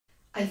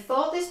I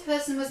thought this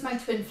person was my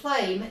twin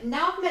flame.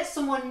 Now I've met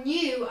someone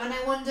new and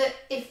I wonder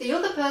if the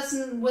other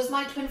person was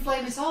my twin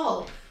flame at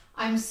all.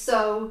 I'm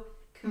so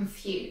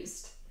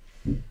confused.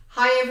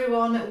 Hi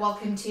everyone,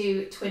 welcome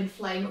to Twin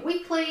Flame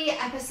Weekly,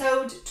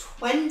 episode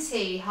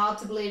 20. Hard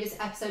to believe it's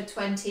episode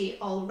 20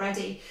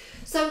 already.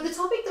 So the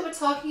topic that we're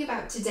talking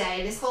about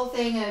today, this whole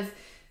thing of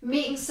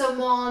meeting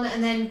someone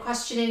and then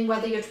questioning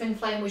whether your twin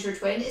flame was your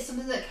twin, is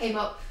something that came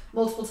up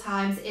multiple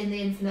times in the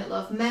Infinite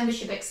Love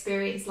membership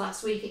experience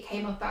last week. It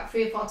came up about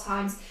 3 or 4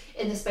 times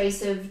in the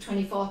space of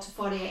 24 to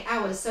 48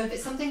 hours. So if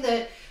it's something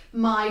that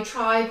my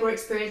tribe were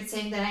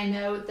experiencing, then I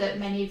know that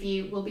many of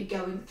you will be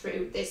going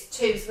through this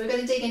too. So we're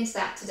going to dig into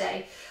that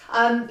today.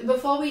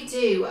 Before we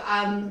do,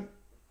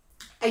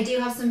 I do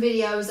have some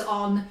videos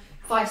on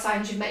 5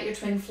 signs you've met your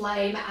twin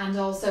flame, and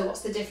also what's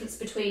the difference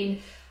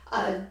between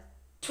a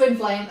twin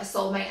flame, a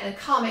soulmate, and a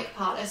karmic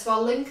partner. So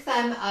I'll link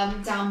them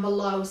down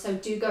below, so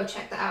do go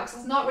check that out. So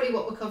that's not really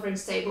what we're covering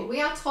today, but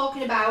we are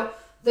talking about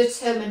the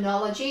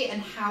terminology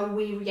and how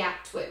we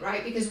react to it,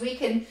 right? Because we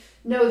can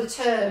know the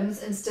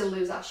terms and still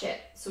lose our shit.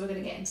 So we're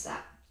going to get into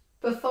that.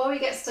 Before we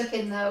get stuck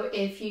in though,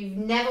 if you've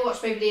never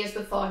watched my videos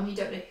before and you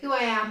don't know who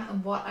I am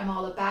and what I'm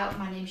all about,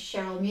 my name's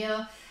Cheryl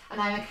Muir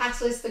and I'm a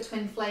catalyst for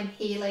twin flame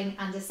healing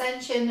and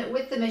ascension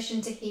with the mission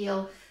to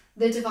heal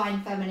the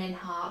divine feminine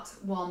heart,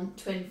 one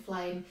twin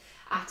flame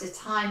at a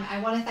time. I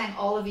want to thank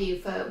all of you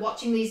for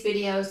watching these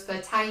videos, for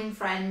tagging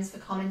friends, for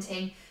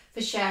commenting,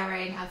 for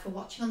sharing, for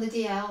watching on the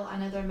DL. I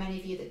know there are many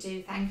of you that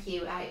do. Thank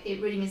you.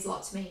 It really means a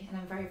lot to me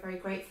and I'm very, very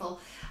grateful.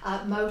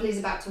 Mowgli's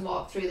about to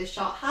walk through the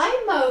shot.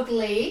 Hi,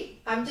 Mowgli.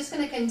 I'm just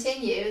going to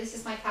continue. This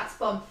is my cat's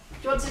bum.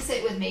 Do you want to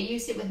sit with me? You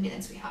sit with me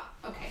then, sweetheart.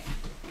 Okay.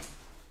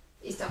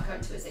 He's not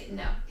going to, is he?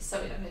 No, he's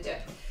certainly not going to do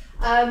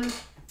it.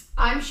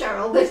 I'm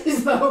Cheryl. This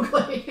is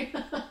Mowgli.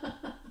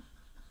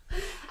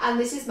 And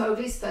this is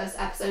Mowgli's first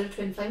episode of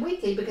Twin Flame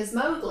Weekly because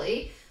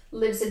Mowgli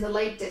lives in the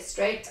Lake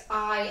District.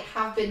 I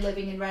have been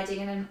living in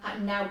Reading and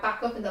I'm now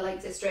back up in the Lake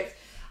District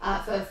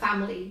for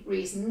family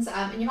reasons.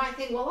 And you might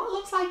think, well, that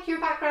looks like your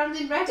background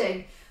in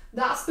Reading.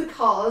 That's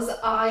because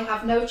I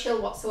have no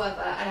chill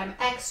whatsoever and I'm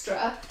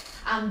extra,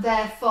 and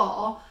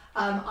therefore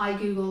I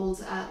googled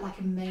like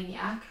a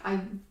maniac. I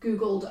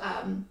googled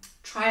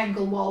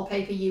triangle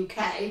wallpaper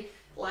UK,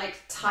 like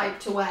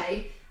typed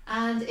away,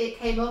 and it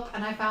came up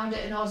and I found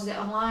it and ordered it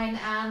online,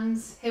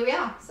 and here we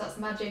are. So that's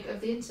the magic of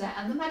the internet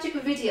and the magic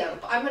of video.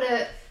 But I'm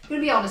gonna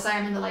be honest, I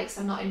am in the lakes,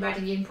 I'm not in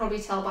Reading. You can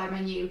probably tell by my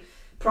new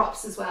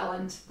props as well,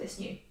 and this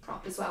new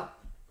prop as well.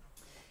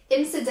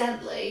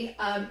 Incidentally,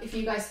 if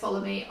you guys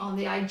follow me on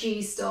the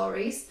IG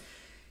stories,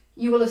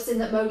 you will have seen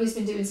that Mowgli's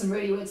been doing some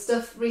really weird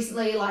stuff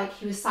recently. Like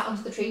he was sat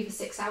under the tree for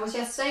 6 hours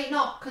yesterday,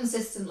 not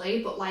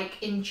consistently, but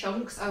like in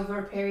chunks over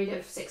a period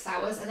of 6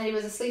 hours. And then he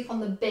was asleep on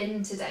the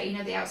bin today, you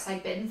know, the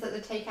outside bins that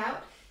they take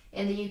out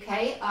in the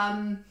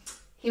UK.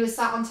 He was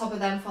sat on top of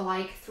them for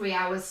like 3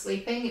 hours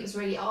sleeping. It was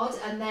really odd.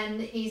 And then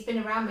he's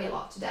been around me a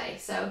lot today.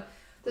 So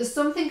there's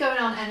something going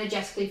on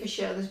energetically for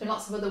sure. There's been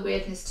lots of other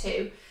weirdness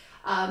too.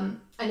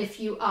 And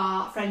if you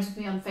are friends with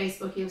me on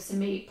Facebook, you'll see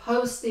me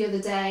post the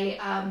other day,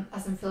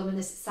 as I'm filming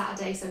this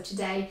Saturday, so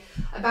today,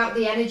 about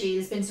the energy.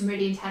 There's been some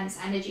really intense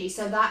energy,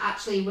 so that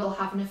actually will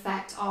have an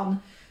effect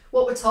on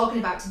what we're talking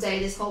about today,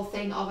 this whole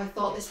thing of I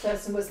thought this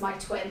person was my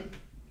twin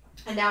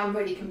and now I'm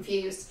really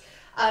confused.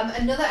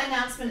 Another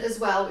announcement as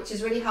well, which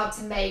is really hard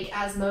to make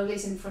as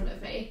Mowgli's in front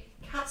of me.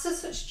 Cats are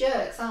such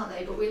jerks, aren't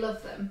they? But we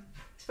love them.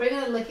 He's probably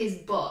going to lick his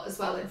butt as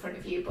well in front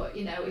of you, but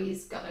you know,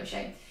 he's got no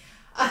shame.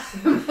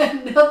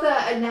 Another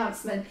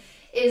announcement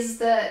is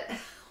that,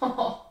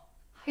 oh,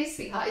 hi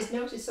sweetheart, his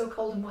nose is so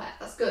cold and wet.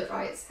 That's good,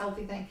 right? It's a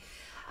healthy thing.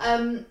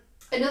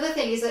 Another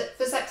thing is that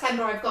for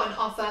September I've got an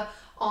offer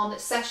on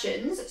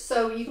sessions,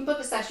 so you can book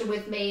a session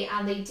with me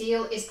and the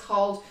deal is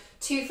called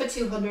 2 for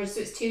 200, so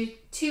it's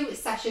two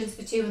sessions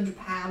for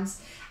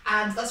 £200,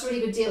 and that's a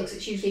really good deal because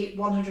it's usually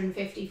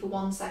 150 for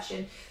one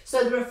session.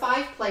 So there are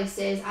 5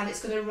 places and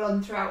it's going to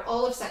run throughout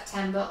all of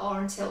September or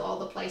until all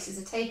the places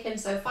are taken.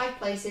 So 5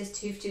 places,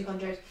 2 for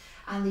 200,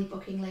 and the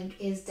booking link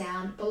is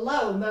down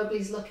below.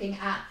 Mowgli's looking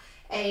at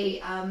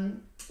a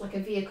like a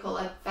vehicle,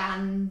 a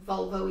van,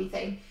 Volvo-y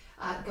thing,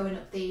 going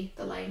up the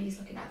lane. He's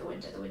looking out the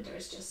window. The window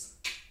is just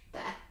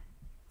there.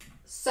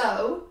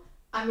 So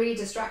I'm really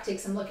distracted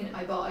because I'm looking at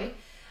my boy.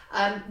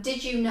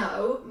 Did you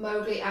know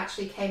Mowgli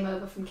actually came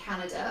over from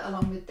Canada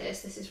along with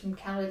this? This is from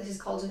Canada. This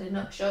is called an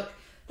Inukshuk.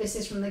 This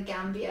is from the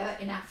Gambia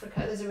in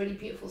Africa. There's a really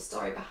beautiful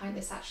story behind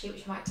this actually,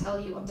 which I might tell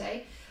you one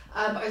day.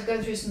 I was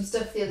going through some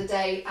stuff the other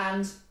day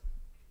and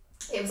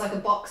it was like a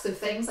box of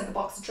things, like a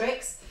box of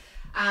tricks.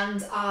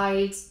 And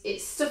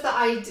it's stuff that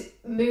I'd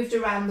moved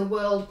around the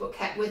world but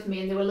kept with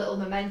me, and there were little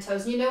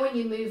mementos. And you know when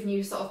you move and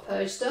you sort of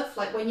purge stuff,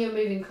 like when you're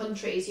moving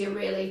countries, you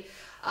really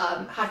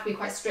have to be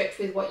quite strict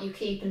with what you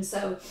keep. And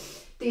so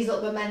these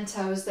little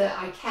mementos that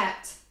I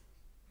kept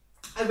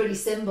are really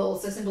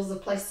symbols. They're symbols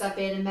of places I've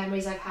been and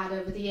memories I've had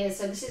over the years.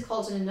 So this is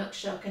called an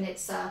Inukshuk, and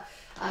it's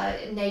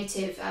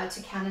native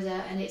to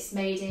Canada, and it's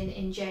made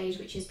in jade,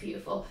 which is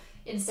beautiful.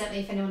 Incidentally,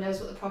 if anyone knows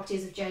what the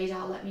properties of jade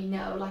are, let me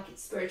know, like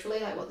it's spiritually,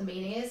 like what the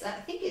meaning is. I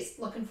think it's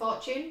luck and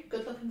fortune,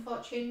 good luck and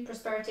fortune,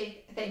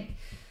 prosperity, I think.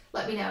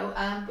 Let me know.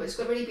 But it's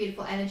got really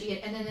beautiful energy.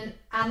 And then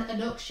an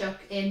Anukshuk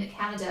in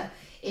Canada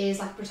is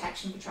like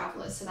protection for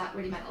travellers, so that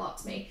really meant a lot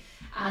to me.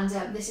 And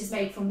this is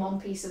made from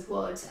one piece of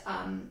wood,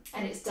 and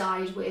it's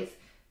dyed with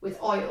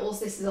oils.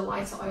 This is a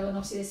lighter oil, and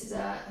obviously this is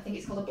I think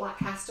it's called a black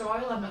castor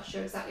oil. I'm not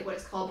sure exactly what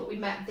it's called, but we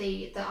met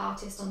the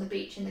artist on the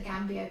beach in the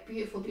Gambia.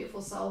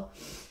 Beautiful soul.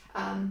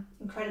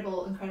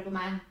 Incredible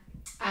man.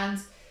 And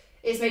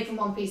it's made from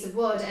one piece of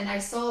wood, and I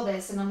saw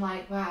this and I'm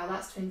like, wow,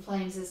 that's twin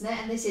flames, isn't it?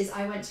 And this is,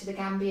 I went to the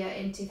Gambia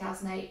in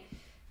 2008.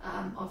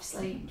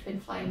 Obviously twin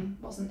flame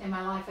wasn't in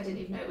my life, I didn't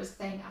even know it was a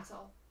thing at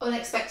all.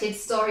 Unexpected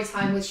story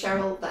time with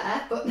Cheryl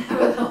there, but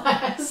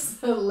nevertheless,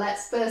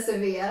 let's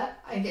persevere.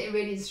 I'm getting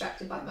really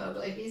distracted by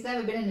Mowgli. He's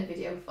never been in a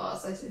video before,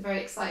 so it's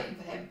very exciting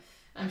for him,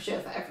 and I'm sure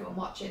for everyone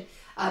watching.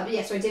 But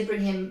yeah, so I did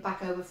bring him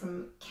back over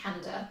from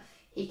Canada.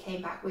 He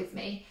came back with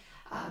me.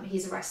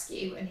 He's a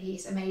rescue and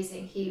he's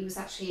amazing. He was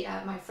actually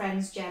my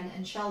friends Jen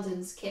and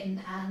Sheldon's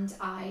kitten, and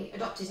I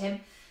adopted him,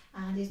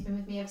 and he's been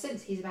with me ever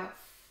since. He's about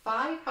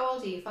 5. How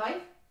old are you?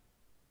 5?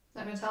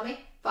 Not going to tell me?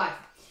 5.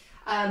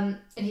 And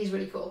he's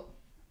really cool.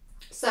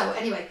 So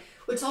anyway,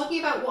 we're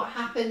talking about what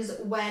happens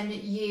when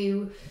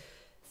you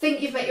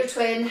think you've met your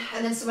twin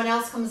and then someone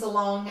else comes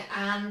along,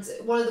 and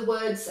one of the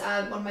words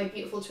one of my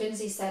beautiful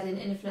twinsies said in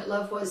Infinite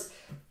Love was,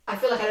 I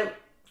feel like I don't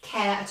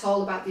care at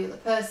all about the other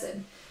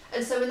person.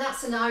 And so in that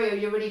scenario,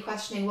 you're really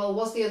questioning, well,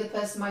 was the other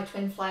person my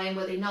twin flame?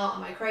 Were they not?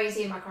 Am I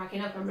crazy? Am I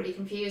cracking up? I'm really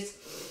confused.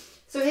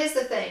 So here's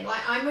the thing,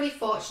 like, I'm really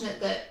fortunate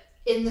that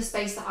in the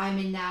space that I'm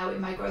in now, in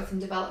my growth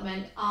and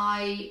development,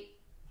 I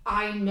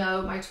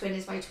know my twin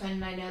is my twin,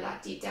 and I know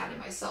that deep down in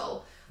my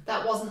soul.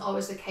 That wasn't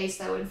always the case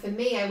though. And for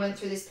me, I went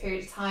through this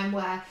period of time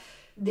where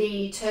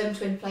the term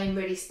twin flame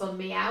really spun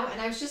me out. And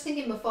I was just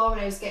thinking before, when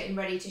I was getting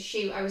ready to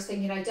shoot, I was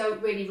thinking, I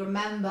don't really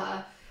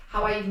remember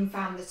how I even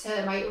found the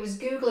term. I was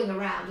Googling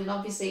around, and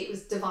obviously it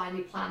was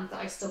divinely planned that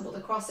I stumbled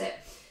across it.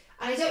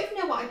 And I don't even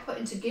know what I put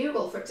into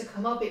Google for it to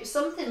come up. It was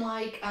something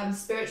like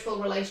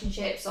spiritual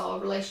relationships or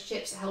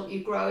relationships that help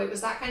you grow. It was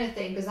that kind of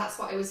thing, because that's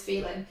what I was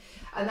feeling.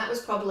 And that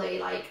was probably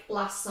like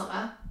last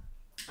summer.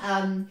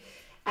 And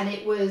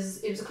it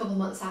was a couple of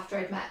months after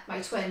I'd met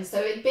my twin. So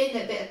it'd been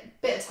a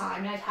bit of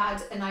time, and I'd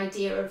had an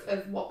idea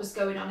of what was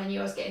going on. I knew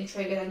I was getting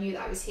triggered. I knew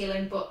that I was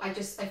healing, but I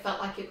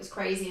felt like it was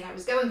crazy, and I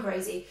was going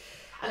crazy.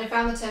 And I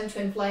found the term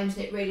twin flames,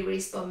 and it really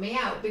spun me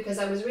out, because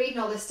I was reading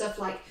all this stuff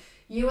like,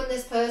 you and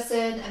this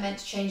person are meant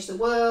to change the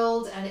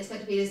world, and it's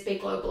meant to be this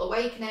big global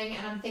awakening.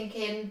 And I'm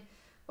thinking,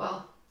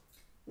 well,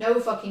 no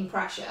fucking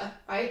pressure,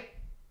 right?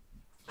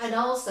 And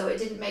also it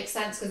didn't make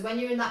sense, because when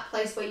you're in that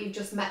place where you've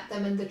just met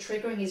them and the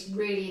triggering is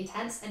really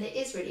intense, and it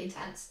is really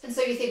intense. And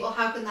so you think, well,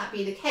 how can that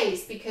be the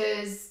case?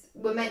 Because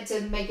we're meant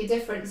to make a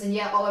difference, and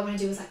yet all I want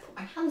to do is like put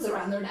my hands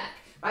around their neck,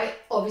 right?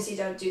 Obviously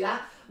don't do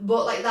that.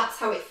 But like, that's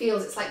how it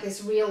feels. It's like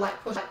this real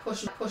like push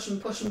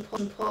and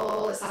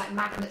pull. It's like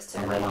magnets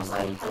turn around,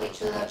 like tell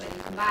each other, then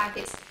you come back.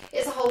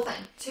 It's a whole thing.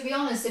 To be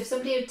honest, if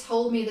somebody had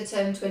told me the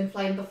term twin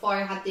flame before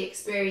I had the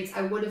experience,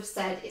 I would have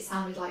said it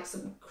sounded like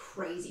some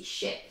crazy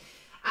shit.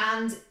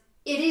 And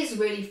it is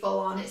really full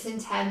on. It's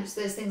intense.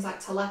 There's things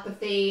like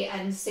telepathy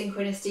and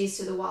synchronicities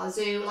to the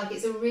wazoo. Like,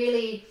 it's a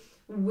really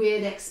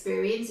weird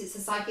experience. It's a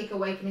psychic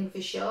awakening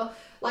for sure.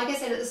 Like I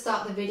said at the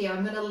start of the video,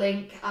 I'm going to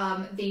link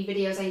the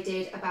videos I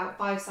did about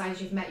 5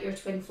 signs you've met your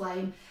twin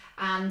flame,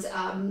 and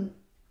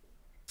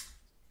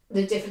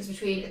the difference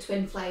between a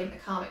twin flame, a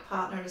karmic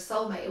partner, and a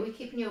soulmate. Are we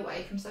keeping you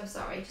awake? I'm so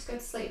sorry. Just go to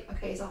sleep.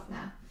 Okay, he's off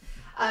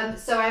now.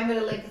 So I'm going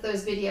to link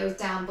those videos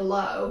down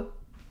below.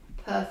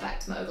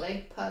 Perfect,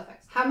 Mowgli.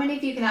 Perfect. How many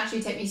of you can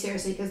actually take me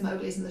seriously because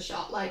Mowgli's in the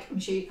shot? Like, I'm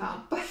sure you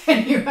can't. But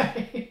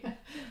anyway,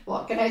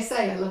 what can I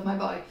say? I love my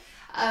boy.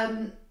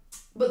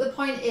 But the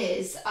point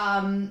is,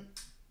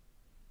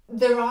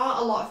 there are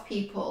a lot of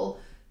people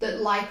that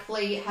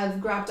likely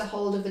have grabbed a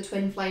hold of the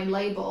twin flame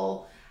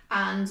label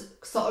and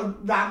sort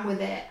of ran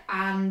with it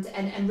and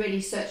really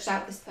searched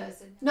out this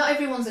person. Not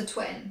everyone's a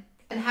twin.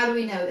 And how do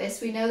we know this?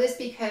 We know this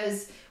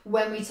because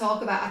when we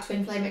talk about our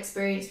twin flame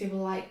experience, people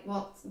are like,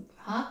 what,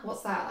 huh?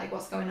 What's that? Like,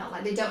 what's going on?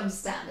 Like, they don't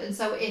understand. And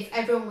so if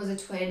everyone was a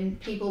twin,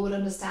 people would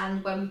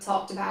understand when we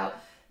talked about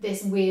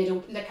this weird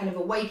kind of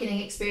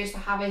awakening experience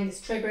we're having,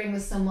 this triggering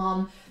with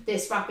someone,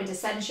 this rapid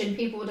ascension,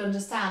 people would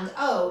understand,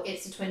 oh,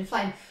 it's a twin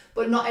flame.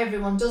 But not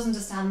everyone does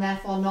understand,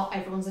 therefore not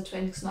everyone's a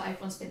twin, because not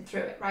everyone's been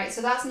through it, right?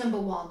 So that's number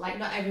one, like,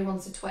 not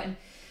everyone's a twin.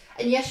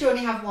 And yes, you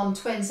only have one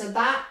twin, so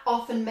that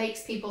often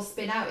makes people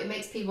spin out. It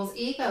makes people's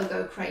ego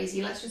go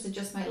crazy. Let's just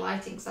adjust my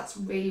lighting, because that's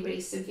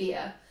really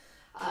severe.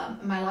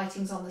 My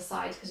lighting's on the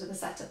side because of the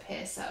setup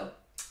here, so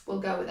we'll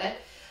go with it.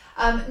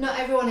 Not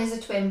everyone is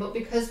a twin, but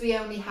because we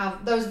only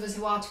have, those of us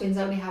who are twins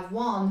only have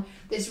one,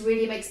 this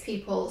really makes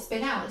people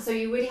spin out. And so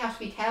you really have to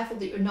be careful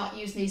that you're not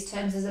using these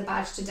terms as a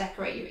badge to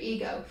decorate your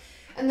ego.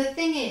 And the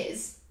thing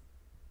is,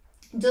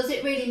 does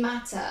it really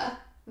matter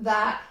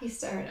that, he's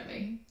staring at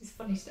me, he's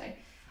funny today.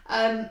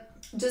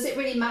 Does it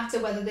really matter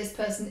whether this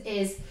person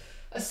is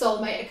a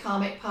soulmate, a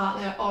karmic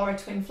partner, or a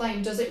twin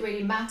flame? Does it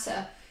really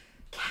matter?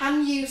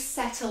 Can you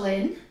settle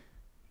in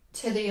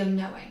to the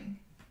unknowing?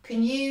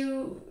 Can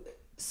you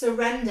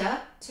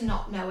surrender to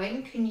not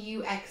knowing? Can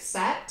you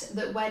accept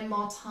that when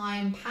more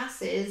time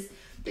passes,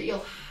 that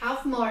you'll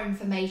have more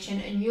information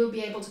and you'll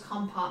be able to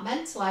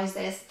compartmentalize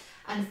this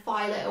and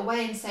file it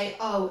away and say,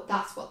 oh,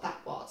 that's what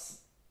that was?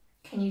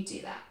 Can you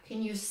do that?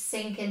 Can you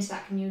sink into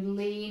that? Can you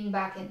lean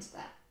back into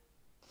that?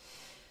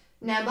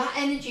 Now, that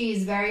energy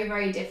is very,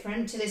 very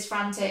different to this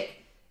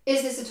frantic,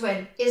 is this a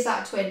twin? Is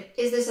that a twin?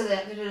 Is this a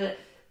that?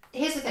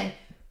 Here's the thing.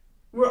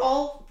 We're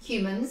all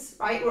humans,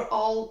 right? We're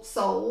all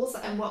souls,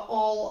 and we're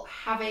all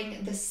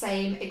having the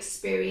same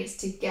experience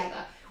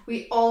together.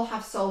 We all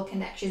have soul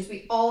connections.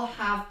 We all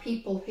have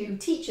people who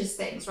teach us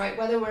things, right?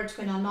 Whether we're a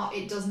twin or not,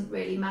 it doesn't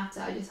really matter.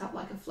 I just have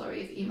like a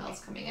flurry of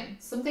emails coming in.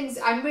 Some things,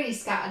 I'm really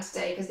scattered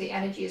today because the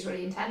energy is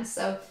really intense.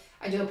 So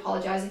I do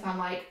apologize if I'm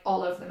like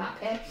all over the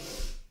map here.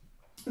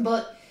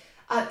 But,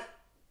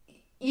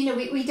 you know,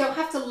 we don't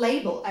have to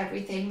label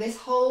everything. This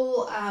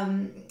whole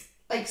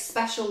like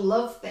special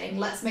love thing,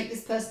 let's make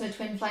this person a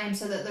twin flame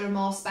so that they're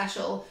more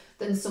special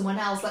than someone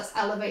else. Let's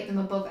elevate them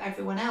above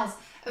everyone else.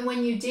 And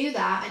when you do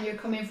that and you're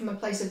coming from a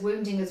place of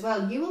wounding as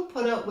well, you will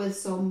put up with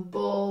some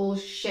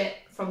bullshit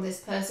from this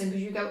person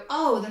because you go,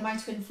 oh, they're my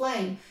twin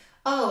flame.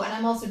 Oh, and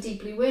I'm also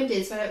deeply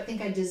wounded, so I don't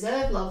think I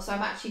deserve love. So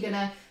I'm actually going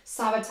to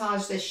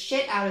sabotage the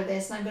shit out of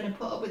this, and I'm going to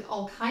put up with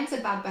all kinds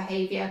of bad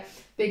behavior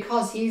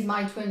because he's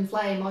my twin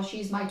flame or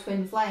she's my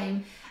twin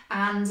flame.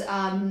 And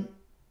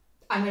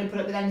I'm going to put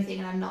up with anything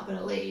and I'm not going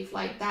to leave.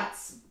 Like,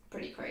 that's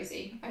pretty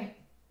crazy, right?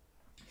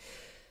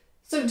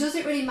 So does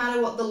it really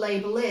matter what the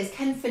label is?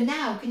 For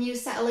now, can you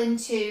settle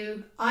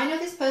into, I know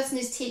this person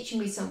is teaching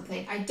me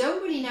something. I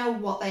don't really know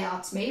what they are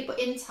to me, but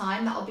in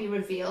time that'll be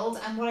revealed.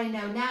 And what I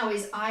know now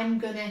is I'm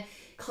going to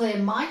clear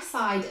my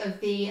side of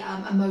the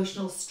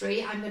emotional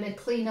street. I'm going to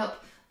clean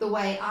up the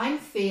way I'm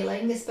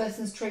feeling. This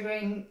person's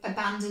triggering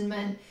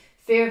abandonment,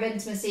 fear of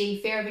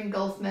intimacy, fear of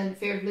engulfment,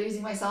 fear of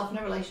losing myself in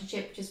a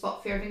relationship, which is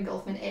what fear of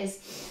engulfment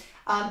is.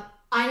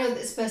 I know that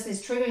this person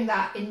is triggering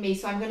that in me,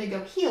 so I'm going to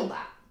go heal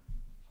that.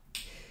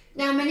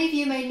 Now, many of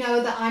you may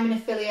know that I'm an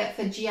affiliate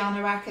for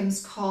Gianna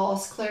Rackham's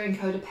course, Clearing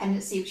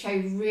Codependency, which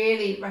I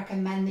really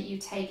recommend that you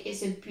take.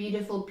 It's a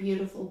beautiful,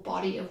 beautiful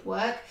body of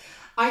work.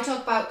 I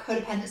talk about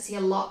codependency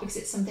a lot because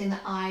it's something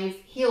that I've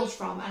healed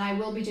from, and I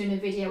will be doing a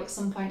video at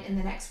some point in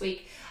the next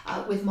week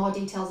with more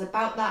details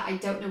about that. I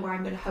don't know where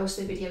I'm going to host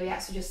the video yet,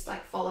 so just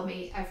like follow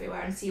me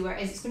everywhere and see where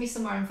it is. It's going to be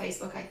somewhere on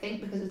Facebook, I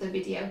think, because of the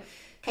video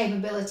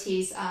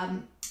capabilities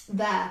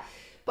there.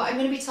 But I'm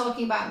going to be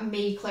talking about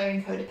me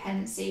clearing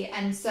codependency,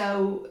 and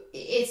so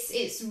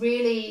it's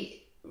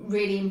really,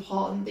 really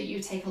important that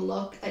you take a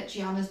look at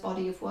Gianna's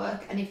body of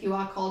work. And if you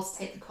are called to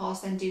take the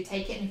course, then do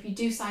take it. And if you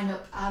do sign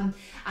up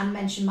and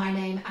mention my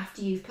name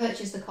after you've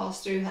purchased the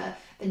course through her,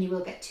 then you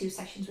will get 2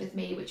 sessions with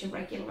me, which are a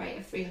regular rate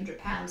of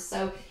 £300.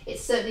 So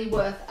it's certainly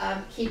worth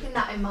keeping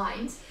that in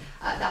mind.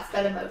 That's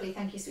better, Mowgli.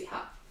 Thank you,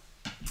 sweetheart.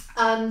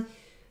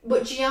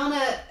 But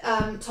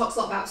Gianna talks a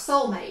lot about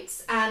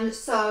soulmates, and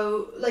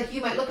so like you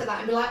might look at that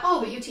and be like, oh,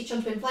 but you teach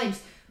on twin flames.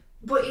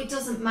 But it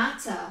doesn't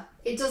matter.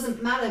 It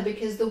doesn't matter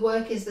because the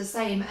work is the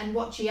same, and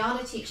what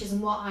Gianna teaches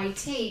and what I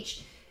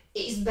teach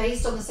is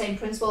based on the same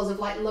principles of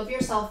like, love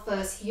yourself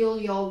first, heal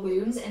your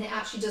wounds, and it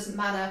actually doesn't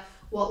matter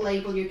what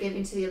label you're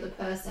giving to the other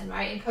person,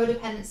 right? And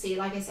codependency,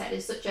 like I said,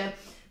 is such a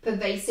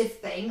pervasive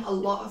thing. A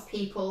lot of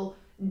people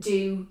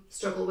do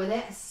struggle with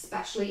it,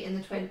 especially in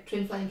the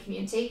twin flame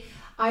community.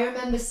 I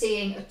remember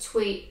seeing a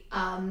tweet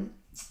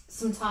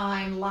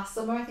sometime last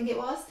summer, I think it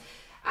was,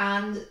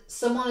 and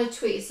someone had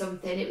tweeted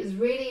something. It was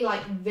really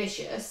like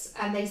vicious,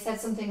 and they said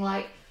something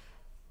like,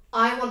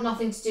 I want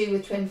nothing to do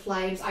with twin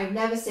flames. I've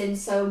never seen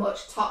so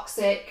much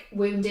toxic,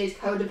 wounded,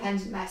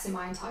 codependent mess in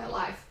my entire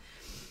life.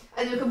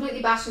 And they were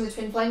completely bashing the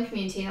twin flame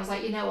community, and I was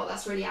like, you know what,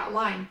 that's really out of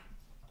line.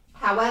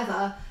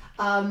 However,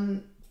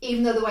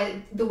 even though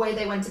the way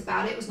they went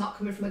about it was not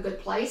coming from a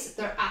good place,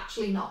 they're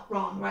actually not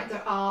wrong, right?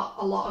 There are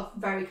a lot of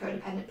very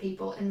codependent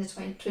people in the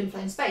twin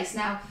flame space.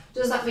 Now,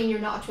 does that mean you're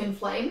not a twin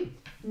flame?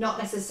 Not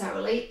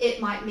necessarily. It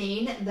might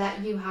mean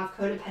that you have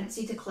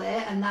codependency to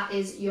clear, and that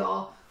is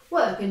your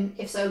work. And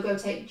if so, go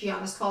take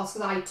Gianna's course,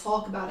 because I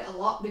talk about it a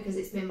lot because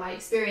it's been my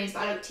experience,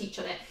 but I don't teach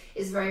on it.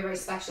 It's very, very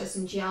specialist,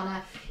 and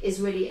Gianna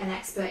is really an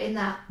expert in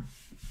that.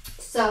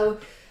 So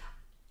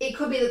it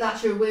could be that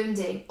that's your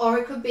wounding, or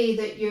it could be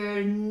that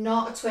you're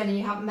not a twin and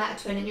you haven't met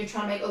a twin and you're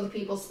trying to make other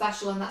people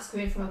special, and that's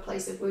coming from a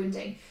place of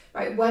wounding,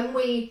 right? When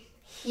we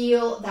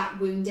heal that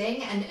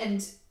wounding,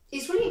 and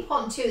it's really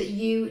important too that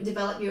you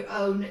develop your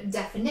own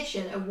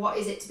definition of what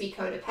is it to be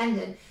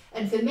codependent.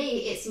 And for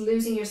me, it's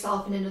losing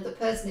yourself in another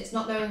person. It's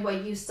not knowing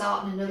where you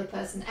start and another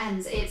person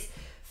ends. It's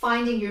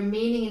finding your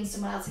meaning in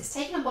someone else. It's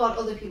taking on board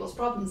other people's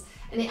problems,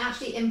 and it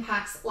actually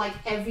impacts like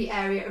every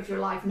area of your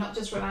life, not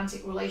just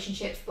romantic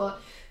relationships,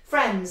 but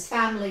friends,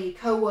 family,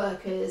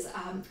 co-workers,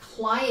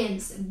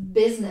 clients,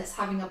 business,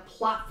 having a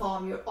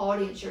platform, your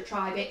audience, your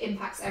tribe. It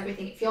impacts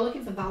everything. If you're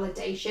looking for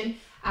validation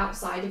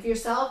outside of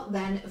yourself,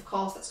 then of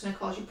course that's going to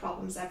cause you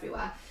problems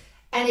everywhere.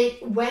 And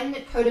when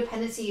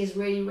codependency is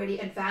really, really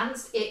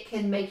advanced, it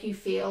can make you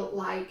feel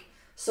like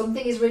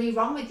something is really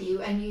wrong with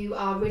you and you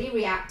are really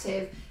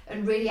reactive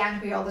and really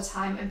angry all the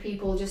time, and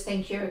people just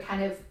think you're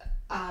kind of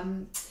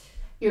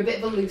you're a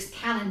bit of a loose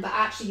cannon, but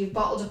actually you've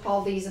bottled up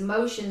all these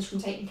emotions from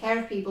taking care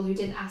of people who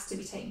didn't ask to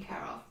be taken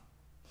care of.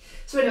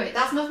 So anyway,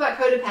 that's enough about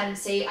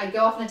codependency. I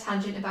go off on a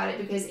tangent about it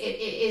because it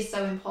is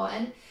so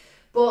important.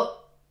 But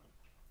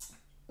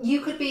you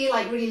could be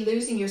like really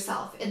losing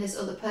yourself in this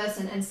other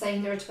person and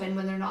saying they're a twin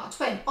when they're not a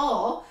twin.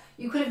 Or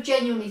you could have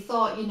genuinely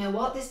thought, you know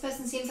what, this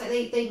person seems like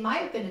they might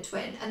have been a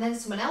twin. And then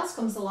someone else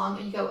comes along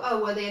and you go,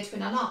 oh, were they a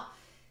twin or not?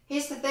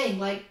 Here's the thing,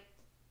 like,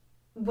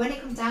 when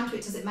it comes down to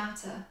it, does it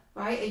matter,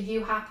 right? Are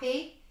you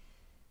happy?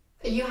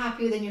 Are you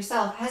happy within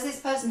yourself? Has this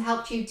person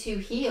helped you to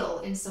heal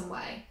in some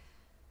way?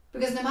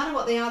 Because no matter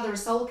what they are, they're a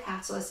soul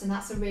catalyst, and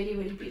that's a really,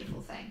 really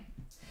beautiful thing.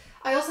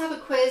 I also have a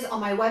quiz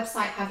on my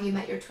website, Have You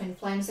Met Your Twin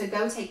Flame? So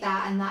go take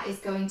that, and that is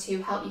going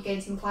to help you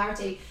gain some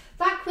clarity.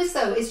 That quiz,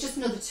 though, is just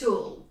another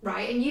tool,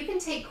 right? And you can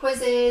take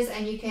quizzes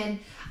and you can,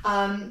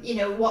 you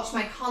know, watch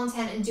my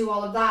content and do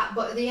all of that.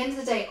 But at the end of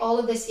the day, all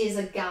of this is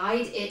a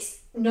guide. It's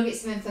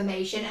nuggets of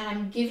information, and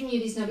I'm giving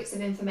you these nuggets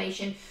of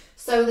information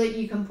so that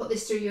you can put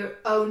this through your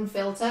own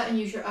filter and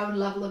use your own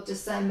level of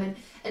discernment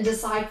and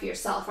decide for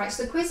yourself, right?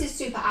 So the quiz is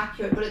super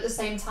accurate, but at the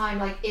same time,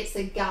 like, it's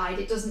a guide.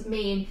 It doesn't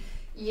mean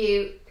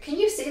can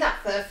you see that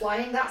fur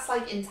flying? That's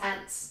like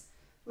intense.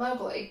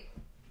 Mowgli.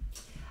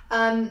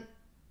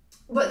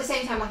 But at the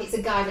same time, like, it's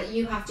a guide that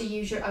you have to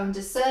use your own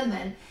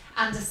discernment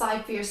and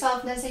decide for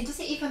yourself, and then say, does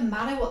it even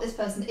matter what this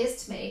person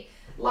is to me?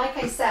 Like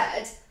I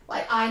said,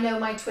 like, I know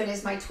my twin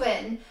is my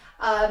twin,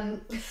 but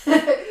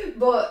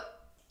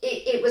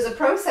it was a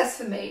process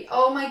for me.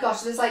 Oh my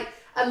gosh, there's like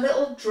a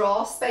little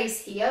drawer space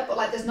here, but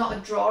like there's not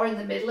a drawer in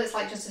the middle. It's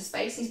like just a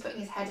space. He's putting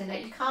his head in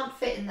it. You can't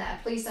fit in there.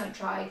 Please don't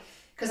try.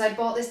 Because I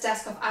bought this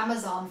desk off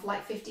Amazon for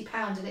like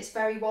 £50 and it's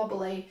very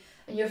wobbly,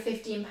 and you're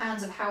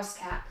 £15 of house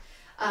cat.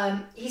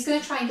 He's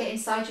going to try and get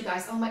inside you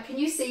guys. Oh my, can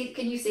you see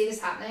this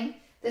happening?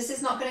 This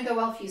is not going to go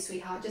well for you,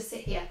 sweetheart. Just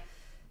sit here.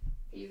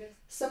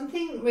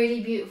 Something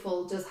really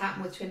beautiful does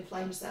happen with twin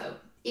flames though.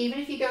 Even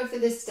if you go through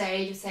this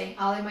stage of saying,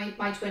 are they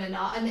my twin or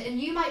not? And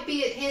you might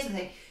be, here's the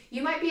thing,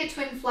 you might be a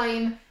twin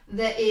flame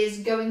that is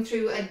going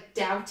through a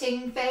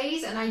doubting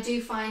phase. And I do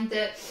find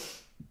that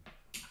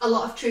a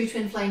lot of true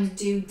twin flames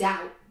do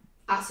doubt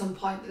at some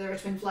point that they're a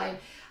twin flame.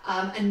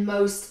 And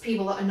most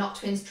people that are not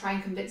twins try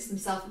and convince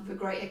themselves of a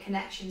greater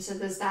connection. So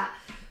there's that.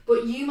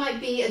 But you might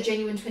be a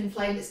genuine twin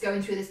flame that's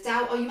going through this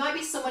doubt, or you might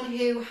be someone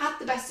who had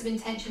the best of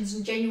intentions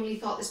and genuinely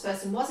thought this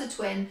person was a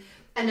twin,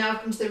 and now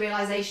I've come to the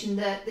realization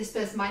that this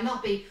person might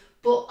not be.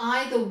 But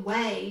either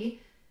way,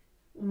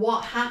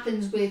 what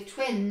happens with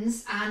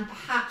twins, and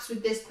perhaps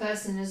with this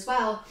person as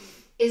well,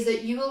 is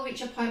that you will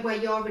reach a point where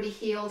you're already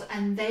healed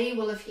and they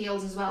will have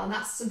healed as well. And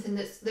that's something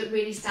that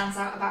really stands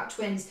out about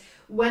twins.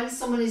 When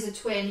someone is a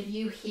twin,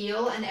 you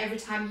heal, and every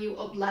time you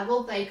up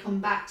level, they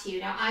come back to you.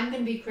 Now, I'm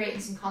going to be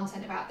creating some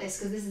content about this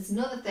because this is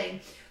another thing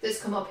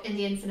that's come up in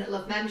the Infinite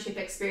Love membership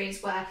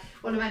experience, where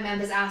one of my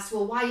members asked,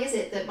 well, why is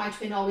it that my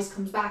twin always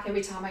comes back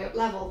every time I up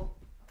level?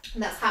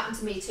 And that's happened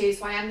to me too.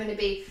 So I am going to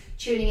be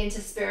tuning into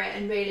spirit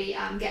and really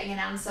getting an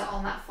answer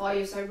on that for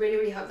you. So I really,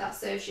 really hope that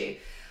serves you.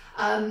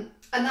 And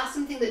that's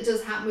something that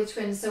does happen with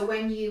twins. So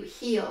when you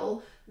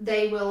heal,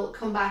 they will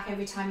come back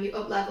every time you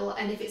up level.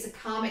 And if it's a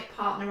karmic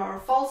partner or a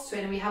false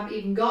twin, and we haven't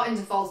even got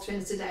into false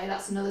twins today,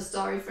 that's another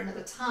story for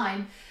another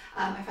time.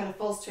 I've had a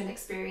false twin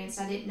experience.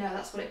 I didn't know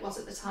that's what it was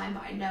at the time,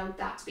 but I know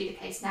that to be the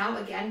case now.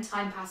 Again,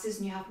 time passes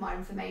and you have more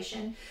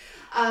information.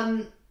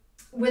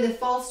 With a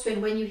false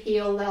twin, when you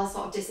heal, they'll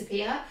sort of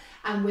disappear.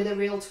 And with a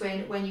real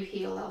twin, when you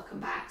heal, they'll come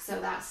back. So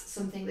that's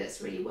something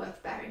that's really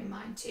worth bearing in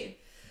mind too.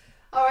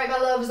 All right, my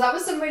loves, that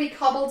was some really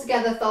cobbled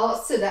together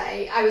thoughts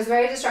today. I was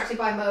very distracted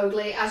by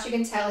Mowgli. As you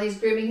can tell, he's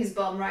grooming his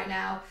bum right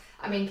now.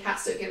 I mean,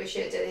 cats don't give a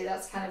shit, do they?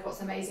 That's kind of what's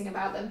amazing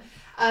about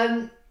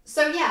them.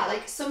 So yeah,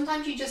 like,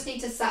 sometimes you just need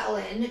to settle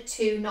in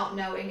to not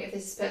knowing if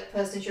this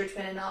person is your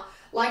twin or not.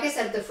 Like I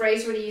said, the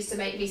phrase really used to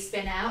make me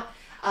spin out.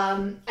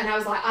 And I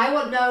was like, I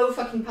want no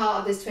fucking part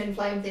of this twin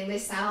flame thing.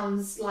 This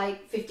sounds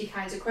like 50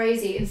 kinds of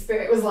crazy. And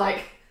Spirit was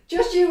like,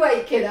 just you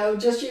wait, kiddo,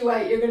 just you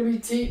wait. You're going to be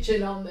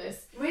teaching on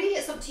this. Really,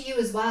 it's up to you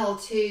as well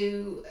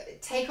to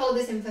take all of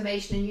this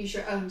information and use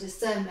your own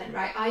discernment,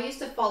 right? I used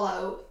to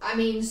follow, I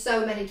mean,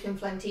 so many twin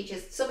flame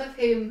teachers, some of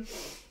whom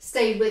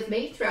stayed with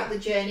me throughout the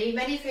journey,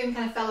 many of whom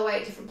kind of fell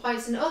away at different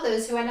points, and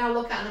others who I now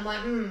look at and I'm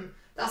like,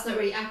 that's not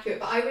really accurate.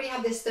 But I really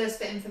have this thirst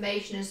for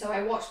information, and so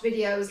I watch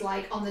videos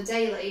like on the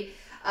daily.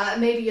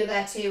 Maybe you're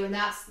there too, and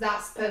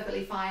that's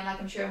perfectly fine.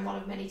 Like, I'm sure I'm one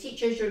of many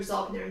teachers, you're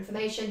absorbing their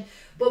information,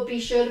 but be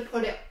sure to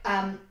put it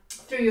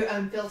through your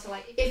own filter.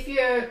 Like, if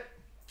you're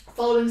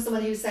following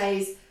someone who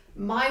says,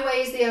 my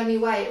way is the only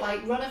way,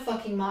 like, run a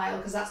fucking mile,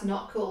 because that's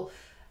not cool.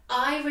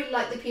 I really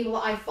like the people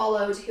that I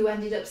followed who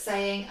ended up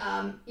saying,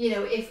 you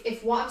know,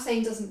 if what I'm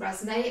saying doesn't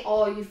resonate,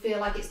 or you feel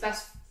like it's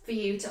best for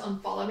you to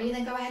unfollow me,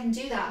 then go ahead and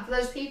do that. And for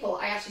those people,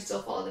 I actually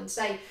still follow them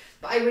today.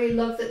 But I really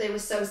love that they were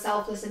so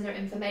selfless in their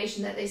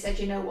information that they said,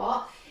 you know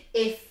what,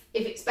 if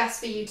if it's best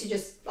for you to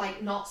just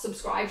like not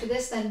subscribe to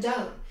this, then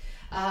don't.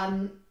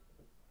 And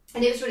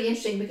it was really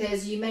interesting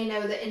because you may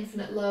know that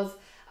Infinite Love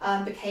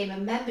became a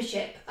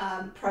membership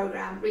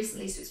program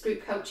recently, so it's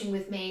group coaching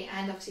with me,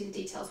 and obviously the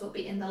details will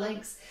be in the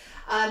links.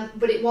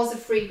 But it was a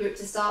free group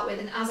to start with,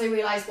 and as I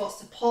realised what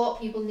support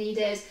people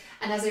needed,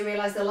 and as I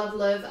realised the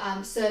level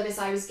of service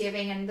I was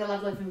giving and the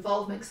level of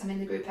involvement, because I'm in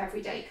the group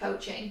every day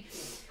coaching,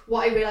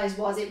 what I realised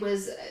was it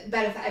was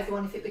better for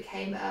everyone if it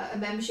became a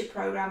membership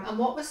program. And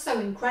what was so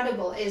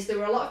incredible is there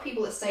were a lot of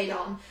people that stayed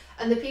on,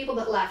 and the people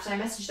that left,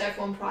 and I messaged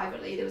everyone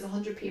privately, there was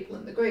 100 people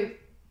in the group,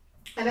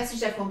 I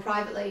messaged everyone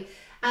privately,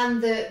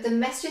 and the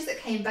messages that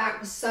came back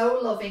were so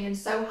loving and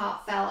so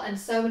heartfelt, and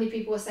so many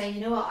people were saying,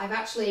 you know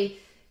what,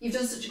 you've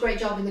done such a great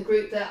job in the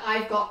group that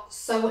I've got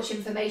so much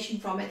information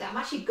from it that I'm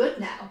actually good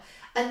now.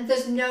 And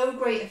there's no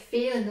greater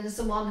feeling than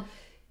someone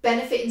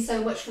benefiting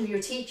so much from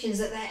your teachings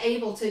that they're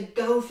able to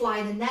go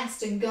fly the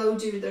nest and go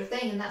do their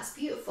thing, and that's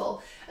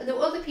beautiful. And there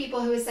were other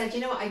people who have said,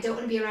 you know what, I don't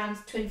want to be around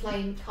twin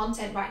flame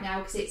content right now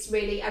because I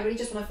really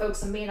just want to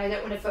focus on me, and I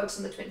don't want to focus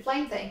on the twin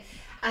flame thing.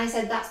 And I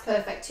said, that's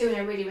perfect too, and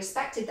I really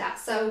respected that.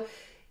 So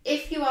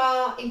if you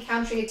are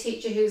encountering a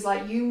teacher who's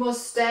like, you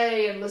must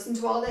stay and listen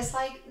to all this,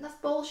 like, that's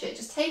bullshit.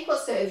 Just take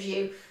what serves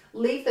you,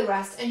 leave the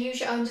rest, and use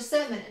your own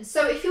discernment. And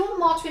so if you want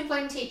more twin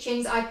flame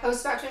teachings, I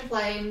post about twin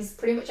flames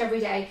pretty much every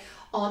day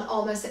on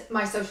almost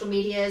my social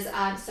medias.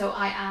 So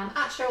I am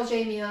at Cheryl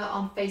J. Muir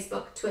on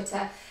Facebook,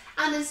 Twitter,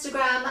 and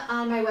Instagram,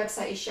 and my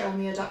website is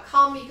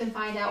cherylmuir.com. You can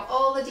find out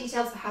all the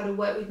details for how to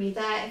work with me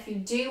there. If you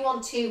do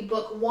want to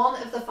book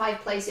one of the 5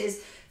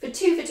 places for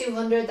 2 for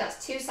 200,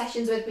 that's 2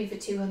 sessions with me for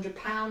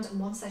 £200, and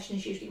 1 session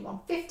is usually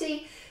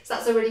 £150, so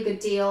that's a really good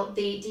deal.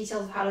 The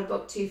details of how to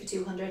book 2 for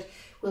 200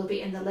 will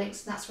be in the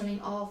links, and that's running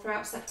all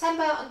throughout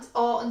September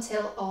or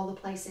until all the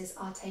places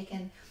are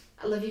taken.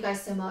 I love you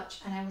guys so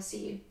much, and I will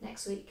see you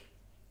next week.